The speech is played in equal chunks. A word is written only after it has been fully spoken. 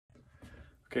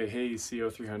Okay, hey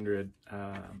CO300.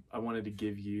 I wanted to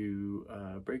give you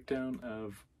a breakdown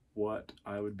of what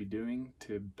I would be doing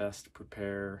to best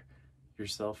prepare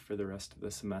yourself for the rest of the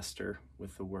semester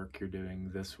with the work you're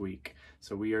doing this week.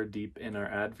 So we are deep in our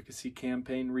advocacy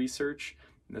campaign research,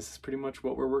 and this is pretty much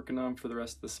what we're working on for the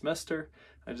rest of the semester.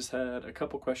 I just had a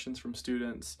couple questions from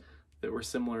students that were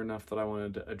similar enough that I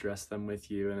wanted to address them with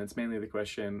you, and it's mainly the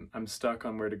question, I'm stuck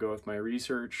on where to go with my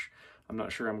research. I'm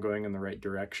not sure I'm going in the right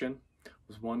direction.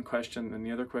 Was one question, and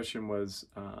the other question was,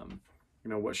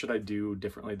 what should I do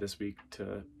differently this week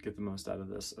to get the most out of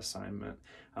this assignment?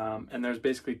 And there's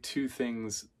basically two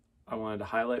things I wanted to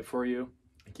highlight for you.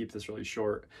 I keep this really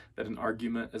short, that an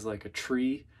argument is like a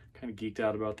tree, kind of geeked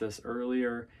out about this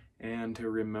earlier, and to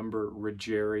remember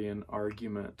Rogerian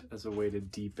argument as a way to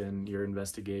deepen your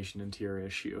investigation into your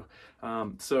issue.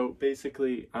 So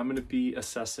basically, I'm going to be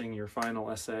assessing your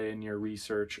final essay and your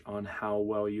research on how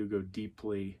well you go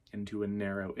deeply into a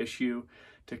narrow issue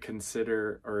to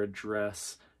consider or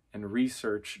address and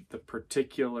research a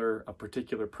particular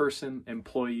person,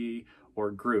 employee,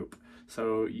 or group.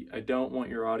 So I don't want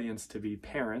your audience to be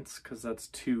parents because that's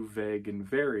too vague and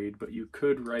varied, but you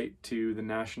could write to the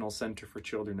National Center for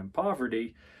Children in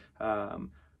Poverty,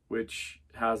 which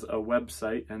has a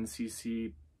website,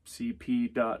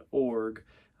 nccp.org,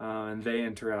 and they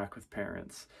interact with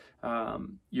parents.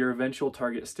 Your eventual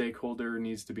target stakeholder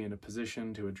needs to be in a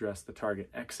position to address the target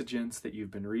exigence that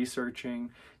you've been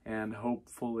researching, and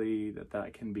hopefully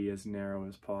that can be as narrow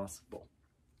as possible.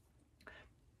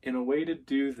 In a way to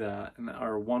do that,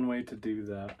 or one way to do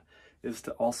that, is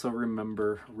to also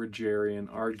remember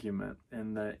Rogerian argument,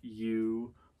 and that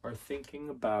you are thinking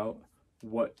about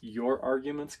what your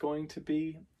argument's going to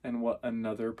be and what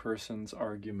another person's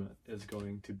argument is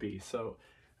going to be. So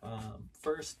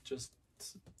first, just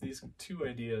these two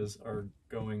ideas are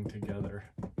going together.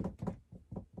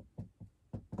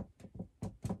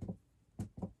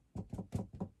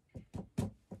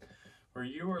 Where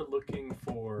you are looking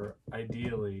for,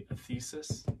 ideally, a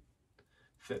thesis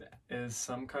that is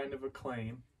some kind of a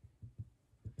claim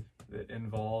that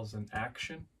involves an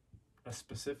action, a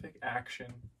specific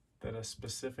action that a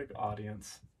specific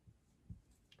audience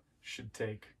should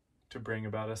take to bring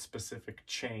about a specific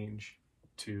change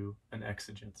to an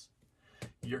exigence.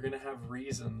 You're going to have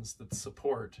reasons that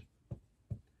support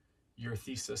your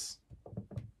thesis.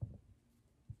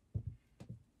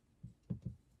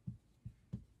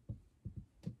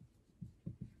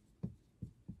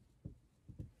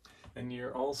 And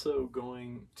you're also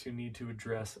going to need to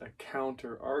address a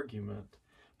counter-argument,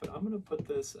 but I'm going to put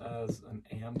this as an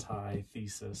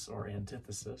antithesis or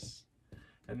antithesis.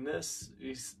 And this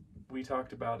we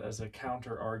talked about as a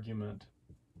counter-argument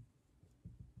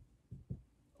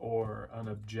or an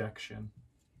objection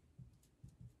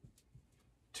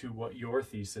to what your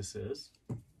thesis is.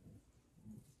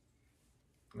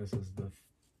 This is the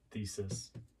thesis,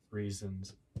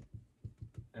 reasons,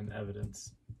 and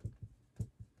evidence,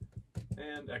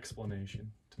 and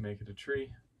explanation to make it a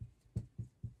tree.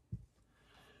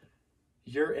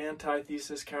 Your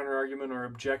antithesis, counterargument, or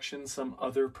objection, some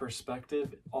other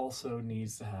perspective, also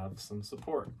needs to have some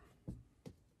support.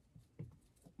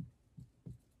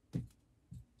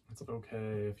 It's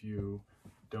okay if you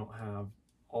don't have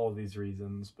all of these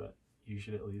reasons, but you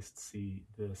should at least see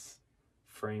this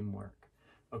framework.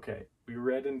 Okay, we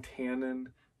read in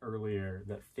Tannen earlier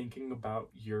that thinking about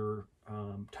your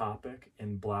topic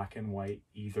in black and white,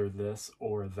 either this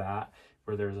or that,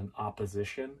 where there's an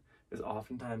opposition, is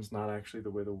oftentimes not actually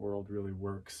the way the world really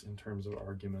works in terms of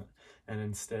argument. And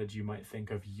instead, you might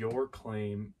think of your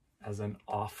claim as an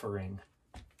offering.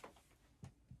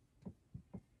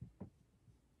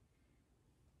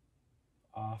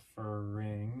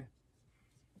 Offering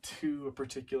to a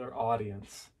particular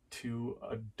audience to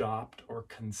adopt or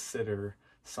consider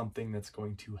something that's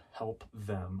going to help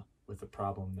them with the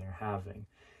problem they're having.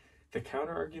 The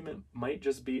counterargument might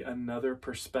just be another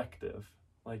perspective.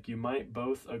 Like, you might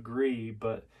both agree,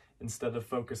 but instead of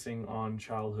focusing on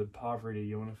childhood poverty,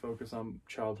 you want to focus on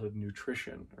childhood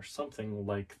nutrition or something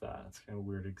like that. It's kind of a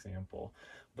weird example.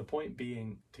 The point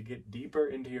being, to get deeper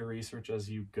into your research as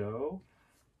you go,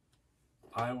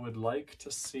 I would like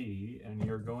to see, and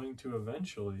you're going to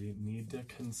eventually need to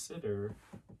consider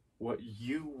what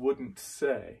you wouldn't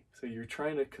say. So you're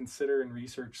trying to consider and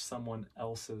research someone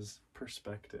else's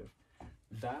perspective.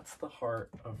 That's the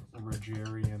heart of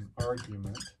Rogerian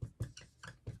argument,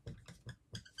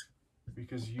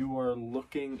 because you are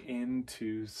looking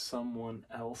into someone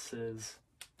else's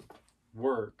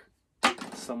work,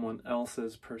 someone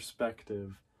else's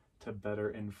perspective to better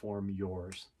inform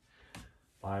yours.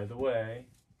 By the way,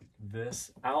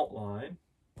 this outline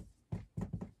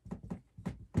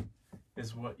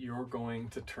is what you're going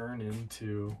to turn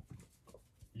into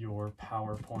your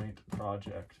PowerPoint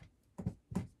project.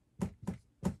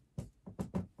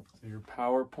 So your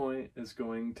PowerPoint is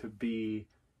going to be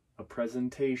a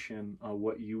presentation on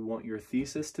what you want your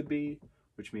thesis to be,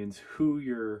 which means who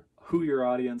your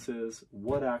audience is,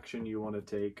 what action you want to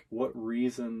take, what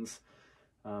reasons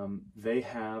they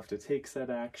have to take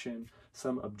said action,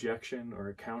 some objection or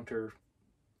a counter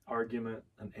argument,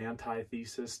 an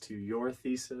antithesis to your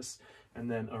thesis, and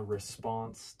then a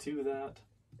response to that.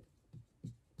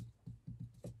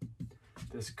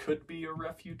 This could be a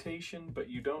refutation, but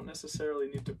you don't necessarily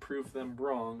need to prove them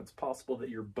wrong. It's possible that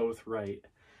you're both right.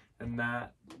 And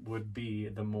that would be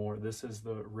this is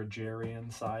the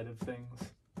Rogerian side of things,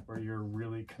 where you're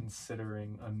really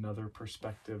considering another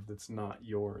perspective that's not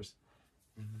yours.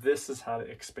 This is how to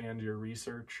expand your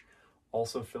research.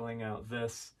 Also filling out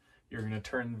this, you're going to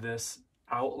turn this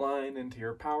outline into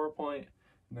your PowerPoint,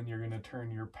 and then you're going to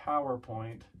turn your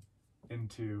PowerPoint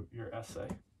into your essay.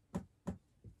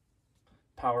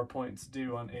 PowerPoint's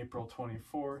due on April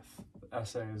 24th. The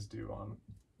essay is due on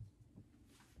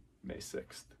May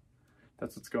 6th.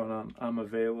 That's what's going on. I'm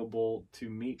available to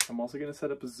meet. I'm also going to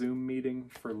set up a Zoom meeting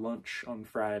for lunch on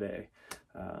Friday.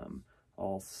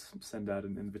 I'll send out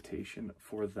an invitation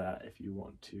for that if you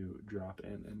want to drop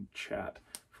in and chat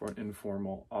for an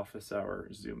informal office hour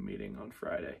Zoom meeting on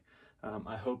Friday.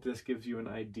 I hope this gives you an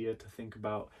idea to think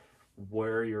about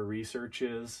where your research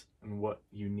is and what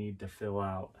you need to fill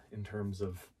out in terms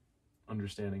of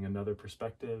understanding another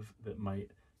perspective that might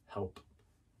help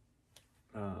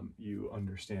you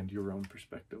understand your own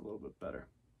perspective a little bit better.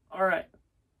 All right,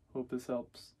 hope this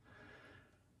helps.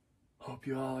 Hope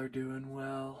you all are doing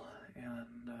well,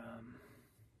 and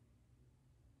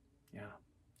yeah,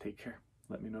 take care.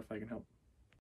 Let me know if I can help.